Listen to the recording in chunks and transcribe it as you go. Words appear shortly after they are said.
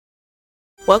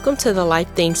Welcome to the Life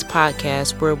Things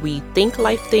podcast, where we think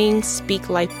life things, speak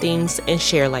life things, and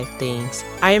share life things.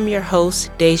 I am your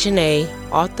host, Dejanay,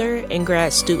 author and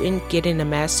grad student getting a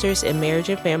master's in marriage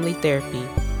and family therapy.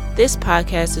 This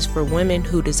podcast is for women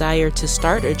who desire to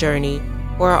start a journey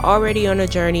or are already on a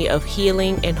journey of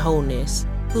healing and wholeness,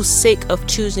 who's sick of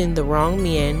choosing the wrong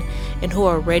men, and who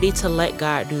are ready to let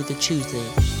God do the choosing.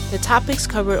 The topics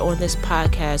covered on this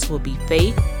podcast will be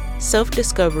faith,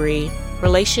 self-discovery,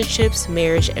 relationships,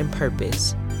 marriage, and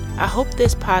purpose. I hope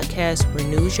this podcast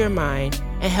renews your mind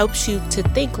and helps you to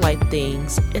think life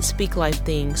things and speak life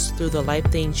things through the life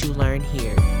things you learn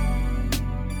here.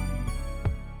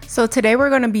 So today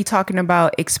we're going to be talking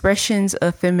about expressions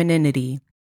of femininity.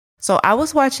 So I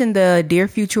was watching the Dear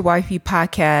Future Wifey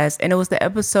podcast, and it was the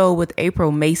episode with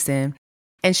April Mason.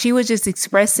 And she was just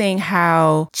expressing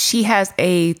how she has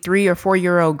a 3 or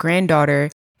 4-year-old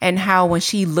granddaughter, and how when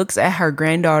she looks at her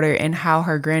granddaughter and how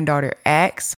her granddaughter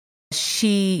acts,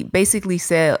 she basically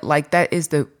said like that is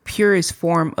the purest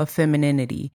form of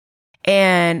femininity.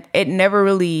 And it never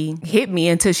really hit me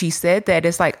until she said that.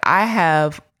 It's like I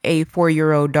have a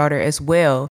 4-year-old daughter as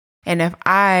well. And if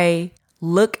I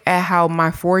look at how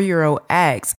my 4-year-old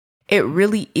acts, it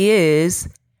really is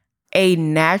a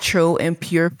natural and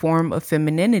pure form of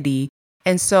femininity.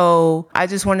 And so I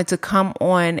just wanted to come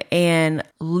on and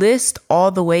list all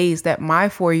the ways that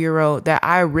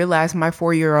I realize my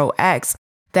 4-year-old acts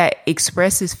that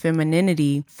expresses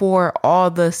femininity for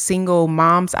all the single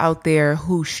moms out there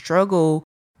who struggle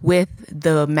with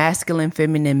the masculine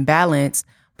feminine balance,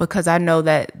 because I know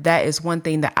that that is one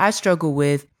thing that I struggle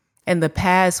with in the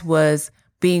past, was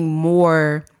being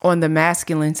more on the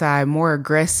masculine side, more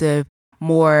aggressive,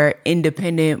 more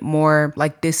independent, more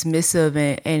like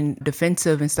dismissive and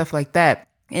defensive and stuff like that.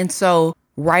 And so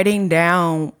writing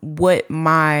down what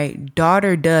my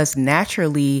daughter does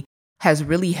naturally has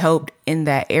really helped in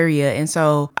that area. And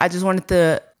so I just wanted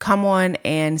to come on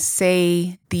and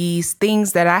say these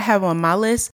things that I have on my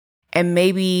list, and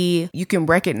maybe you can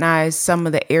recognize some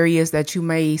of the areas that you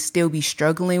may still be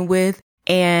struggling with,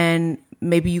 and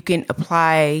maybe you can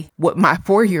apply what my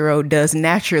 4-year-old does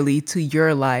naturally to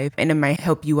your life, and it might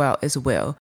help you out as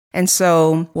well. And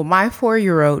so what my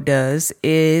 4-year-old does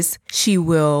is she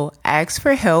will ask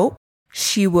for help.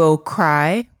 She will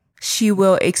cry. She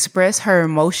will express her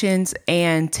emotions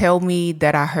and tell me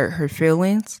that I hurt her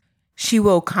feelings. She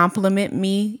will compliment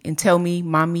me and tell me,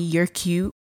 "Mommy, you're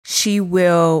cute." She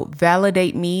will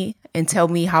validate me and tell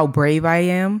me how brave I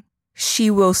am.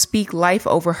 She will speak life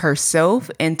over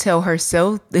herself and tell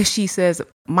herself that she says,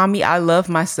 "Mommy, I love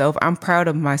myself. I'm proud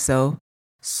of myself."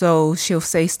 So she'll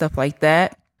say stuff like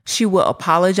that. She will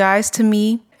apologize to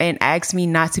me and ask me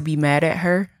not to be mad at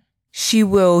her. She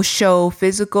will show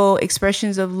physical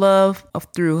expressions of love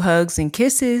through hugs and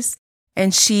kisses.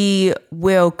 And she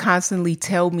will constantly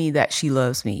tell me that she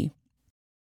loves me.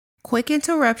 Quick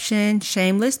interruption,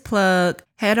 shameless plug.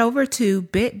 Head over to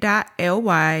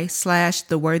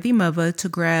bit.ly/theworthymother to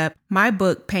grab my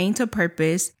book, Pain to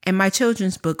Purpose, and my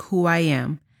children's book, Who I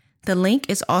Am. The link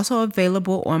is also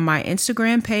available on my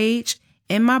Instagram page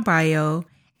in my bio,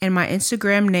 and my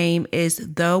Instagram name is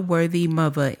The Worthy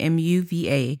Mother,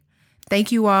 MUVA.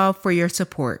 Thank you all for your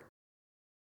support.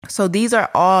 So these are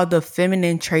all the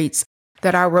feminine traits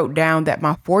that I wrote down that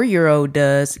my 4-year-old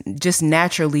does just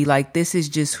naturally. Like, this is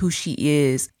just who she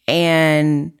is.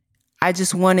 And I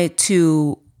just wanted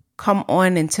to come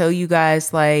on and tell you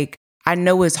guys, like, I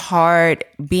know it's hard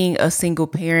being a single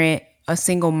parent, a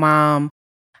single mom,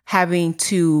 having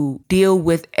to deal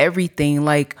with everything.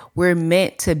 Like, we're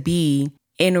meant to be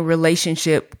in a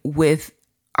relationship with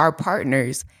our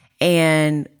partners,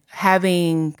 and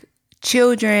having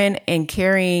children and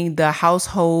carrying the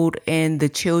household and the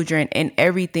children and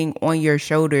everything on your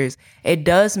shoulders, it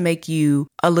does make you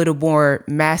a little more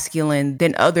masculine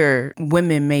than other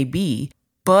women may be.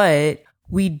 But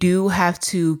we do have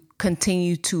to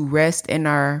continue to rest in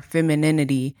our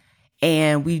femininity,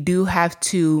 and we do have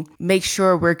to make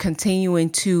sure we're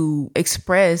continuing to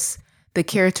express the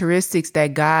characteristics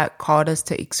that God called us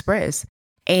to express.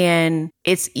 And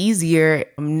it's easier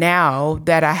now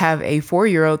that I have a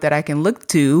 4-year-old that I can look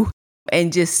to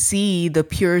and just see the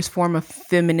purest form of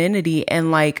femininity and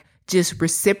like just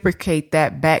reciprocate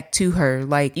that back to her.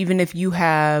 Like, even if you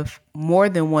have more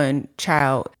than one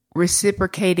child,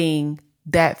 reciprocating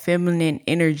that feminine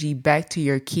energy back to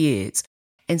your kids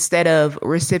instead of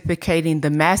reciprocating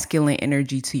the masculine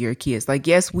energy to your kids. Like,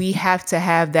 yes, we have to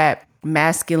have that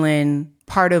masculine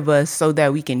part of us so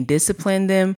that we can discipline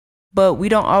them. But we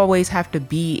don't always have to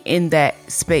be in that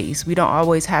space. We don't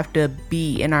always have to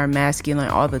be in our masculine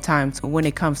all the time. So when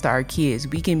it comes to our kids,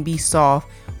 we can be soft.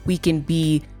 We can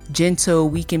be gentle,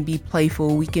 we can be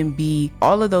playful, we can be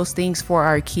all of those things for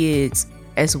our kids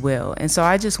as well. And so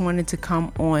I just wanted to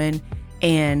come on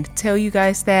and tell you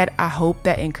guys that. I hope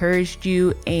that encouraged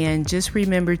you, and just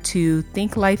remember to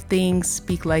think life things,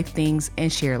 speak life things,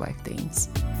 and share life things.